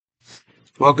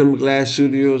Welcome to Glass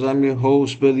Studios. I'm your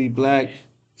host, Billy Black.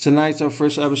 Tonight's our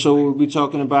first episode. We'll be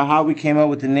talking about how we came up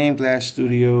with the name Glass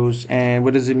Studios and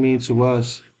what does it mean to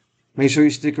us. Make sure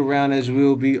you stick around as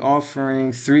we'll be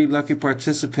offering three lucky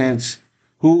participants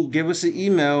who give us an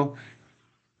email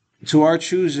to our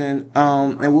choosing,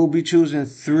 and we'll be choosing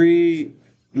three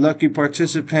lucky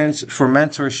participants for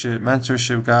mentorship.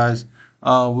 Mentorship, guys.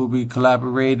 We'll be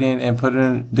collaborating and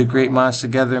putting the great minds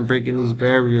together and breaking these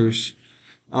barriers.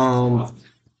 Um,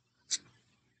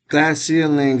 Glass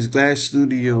ceilings, glass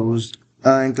studios.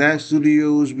 In glass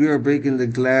studios, we are breaking the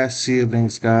glass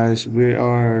ceilings, guys. We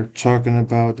are talking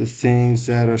about the things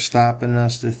that are stopping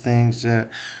us, the things that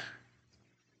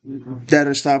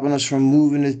are stopping us from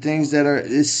moving, the things that are.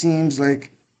 It seems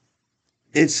like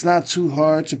it's not too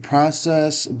hard to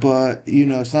process, but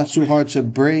it's not too hard to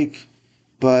break.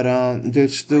 But they're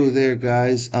still there,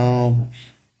 guys. And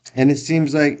it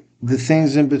seems like the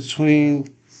things in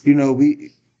between.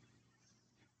 We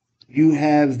you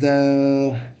have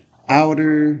the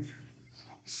outer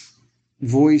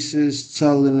voices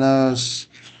telling us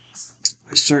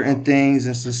certain things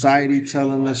and society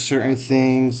telling us certain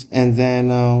things, and then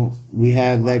we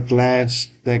have that glass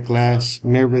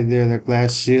mirror there, that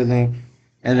glass ceiling,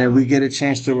 and then we get a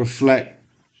chance to reflect,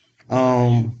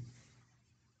 um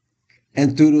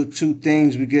and through the two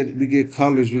things we get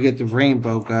colors, we get the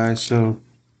rainbow, guys. So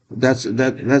that's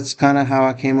kind of how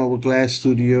I came up with Glass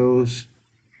Studios.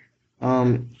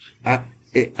 um I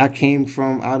I came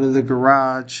from out of the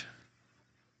garage.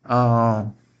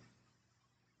 um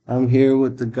I'm here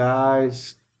with the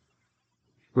guys.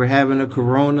 We're having a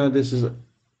Corona. This is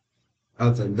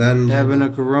having a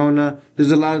Corona.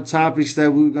 There's a lot of topics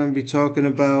that we're going to be talking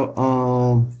about.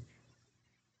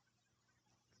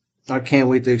 I can't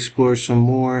wait to explore some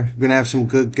more. We're gonna have some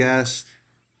good guests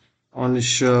on the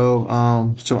show.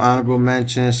 Some honorable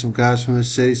mentions, some guys from the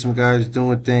city, some guys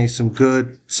doing things, some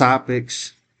good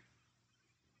topics.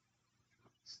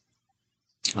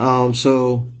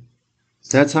 So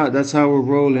that's how we're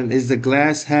rolling. Is the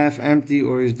glass half empty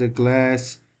or is the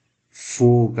glass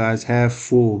full, guys? Half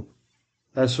full.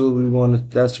 That's what we want to.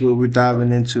 That's what we're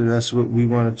diving into. That's what we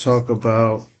want to talk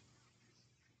about.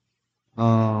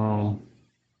 Um,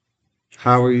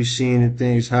 how are you seeing the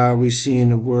things? How are we seeing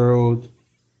the world?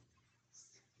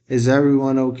 Is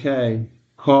everyone okay?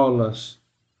 Call us.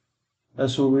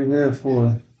 That's what we're here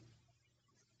for.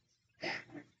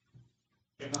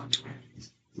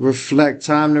 Reflect.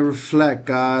 Time to reflect,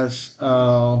 guys.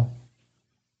 Our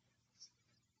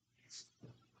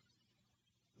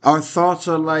thoughts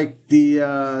are like the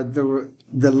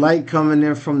light coming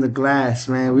in from the glass,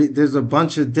 man. There's a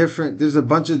bunch of different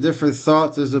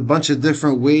thoughts. There's a bunch of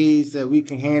different ways that we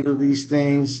can handle these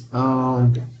things.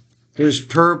 There's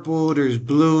purple, there's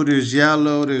blue, there's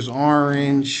yellow, there's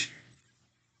orange.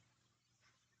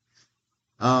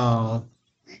 Um,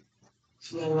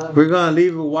 we're gonna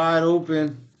leave it wide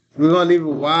open. We're gonna leave it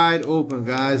wide open,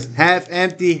 guys. Half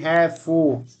empty, half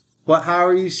full. But how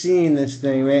are you seeing this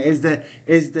thing, man? Is the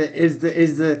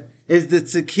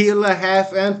tequila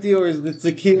half empty or is the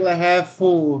tequila half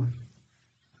full?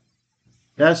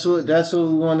 That's what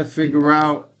we want to figure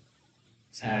out.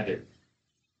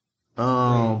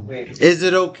 Is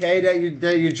it okay that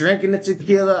you're drinking the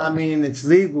tequila? I mean, it's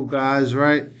legal, guys,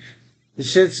 right? The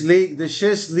shit's legal.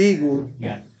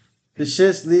 The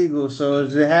shit's legal. So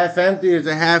is it half empty or is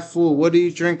it half full? What are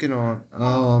you drinking on?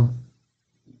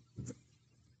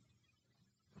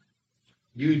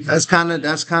 That's kind of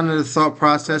the thought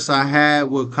process I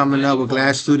had with coming up with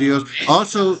Glass Studios.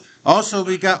 Also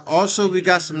we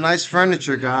got some nice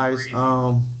furniture, guys.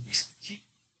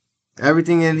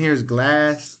 Everything in here is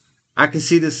glass. I can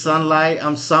see the sunlight.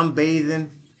 I'm sunbathing.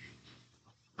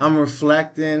 I'm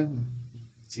reflecting.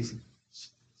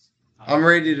 I'm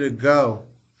ready to go.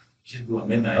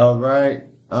 All right.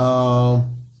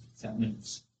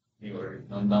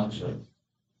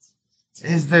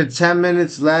 Is there 10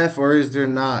 minutes left or is there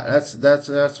not? That's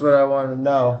what I want to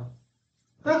know.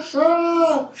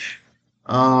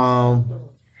 Um,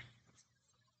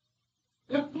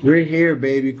 we're here,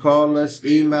 baby. Call us,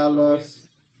 email us.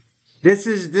 This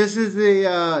is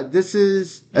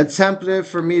a template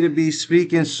for me to be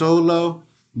speaking solo,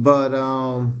 but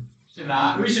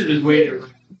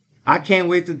I can't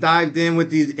wait to dive in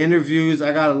with these interviews.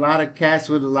 I got a lot of cats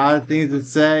with a lot of things to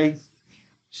say.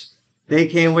 They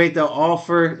can't wait to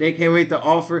offer. They can't wait to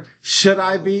offer. Should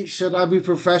I be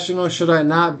professional? Should I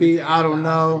not be? I don't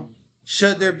know.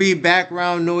 Should there be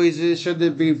background noises? Should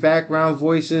there be background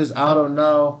voices? I don't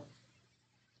know.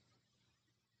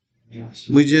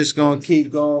 We just gonna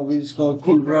keep going. We just gonna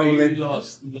keep rolling. You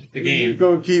lost the game.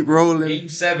 Gonna keep rolling. Game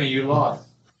 7, you lost.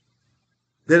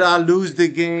 Did I lose the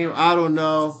game? I don't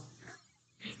know.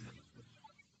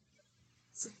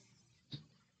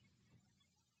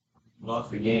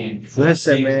 Lost the game.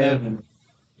 Listen, man.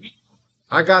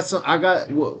 I got some. I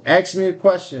got. Well, ask me a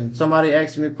question. Somebody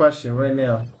ask me a question right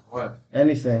now. What?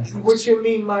 Anything. What you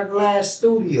mean, my glass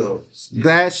studios?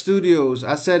 Glass Studios.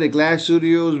 I said it. Glass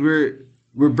Studios.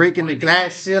 We're breaking the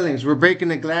glass ceilings. We're breaking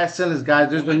the glass ceilings, guys.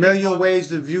 There's a million ways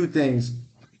to view things.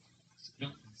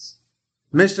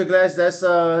 Mr. Glass, that's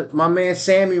my man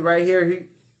Sammy right here.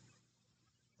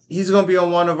 He's gonna be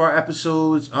on one of our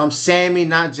episodes. Sammy,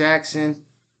 not Jackson,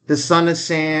 the son of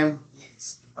Sam.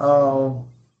 Oh,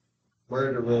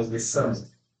 Word of the sun.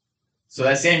 So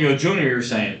that's Samuel Jr. You're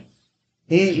saying?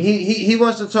 he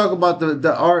wants to talk about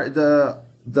the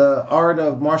art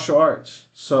of martial arts.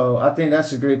 So I think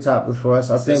that's a great topic for us.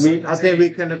 I think we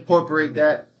can incorporate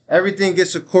that. Everything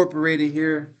gets incorporated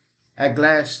here at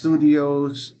Glass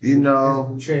Studios. You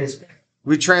know, Transparent.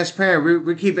 we're transparent.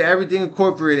 We keep everything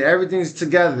incorporated. Everything's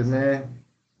together, man.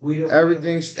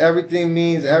 Everything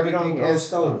means everything is.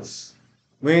 stones.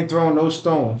 We ain't throwing no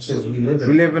stones. Because We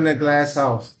live in a glass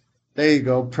house. There you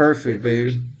go. Perfect,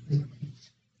 baby.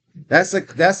 That's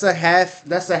a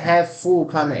half full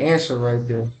kind of answer right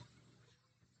there.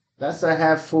 That's a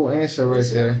half full answer right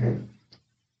there.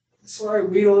 That's right.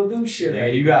 We don't do shit. Yeah,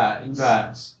 you got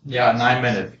 9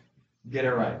 minutes. Get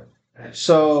it right.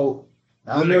 So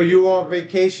I know you on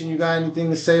vacation. You got anything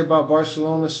to say about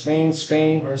Barcelona, Spain?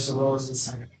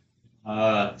 Barcelona's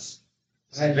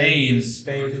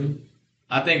Spain.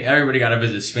 I think everybody got to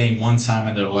visit Spain one time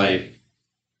in their life.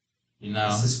 You know,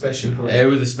 It's a special place. it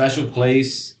was a special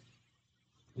place.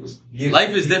 Beautiful Life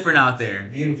is different out there.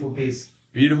 Beautiful piece.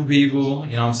 Beautiful people,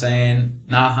 you know what I'm saying?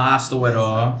 Not hostile at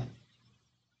all.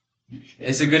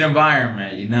 It's a good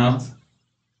environment, you know?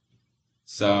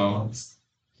 So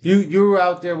You were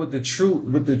out there with the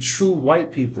true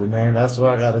white people, man. That's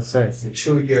what I gotta say. The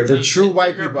true European. The true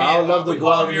white people. I would love to we go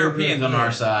call out them there. Europeans on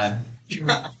our side.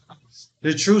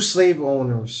 The true slave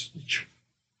owners.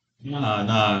 No,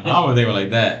 I don't think we're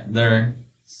like that. They're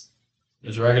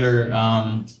just regular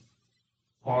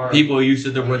people used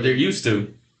to what they're used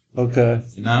to, Okay.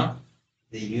 you know?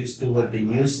 They used to what they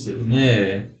used to.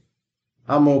 Yeah.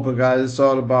 I'm open, guys. It's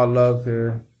all about love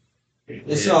here.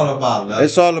 It's all about love.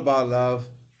 It's all about love.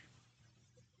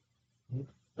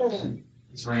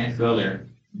 It's rain failure.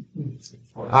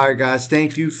 All right, guys.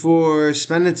 Thank you for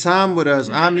spending time with us.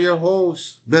 I'm your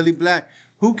host, Billy Black.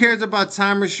 Who cares about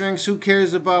time restraints? Who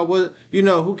cares about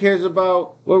who cares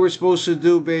about what we're supposed to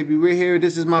do, baby? We're here.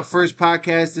 This is my first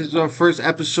podcast. This is our first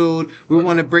episode. We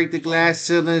want to break the glass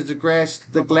ceilings, the glass,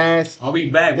 I'll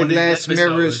be back the with these glass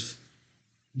mirrors.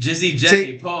 Jizzy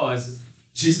J, pause.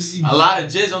 A lot of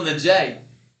jizz on the J.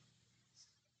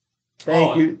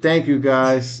 Thank you,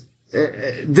 guys.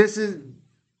 This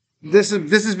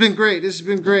has been great. This has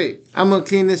been great. I'm gonna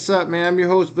clean this up, man. I'm your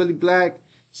host, Billy Black.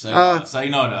 So you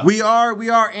know that. We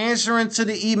are answering to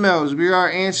the emails.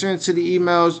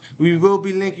 We will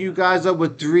be linking you guys up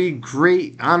with 3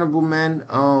 great honorable men.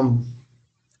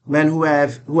 Men who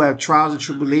have trials and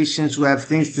tribulations, who have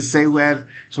things to say, who have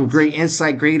some great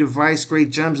insight, great advice,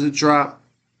 great gems to drop.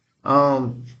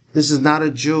 This is not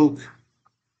a joke.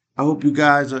 I hope you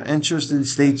guys are interested.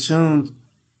 Stay tuned.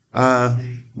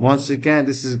 Once again,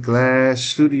 this is Glass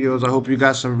Studios. I hope you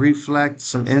got some reflect,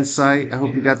 some insight. I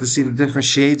hope you got to see the different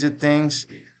shades of things.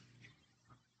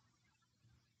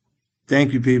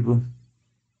 Thank you, people.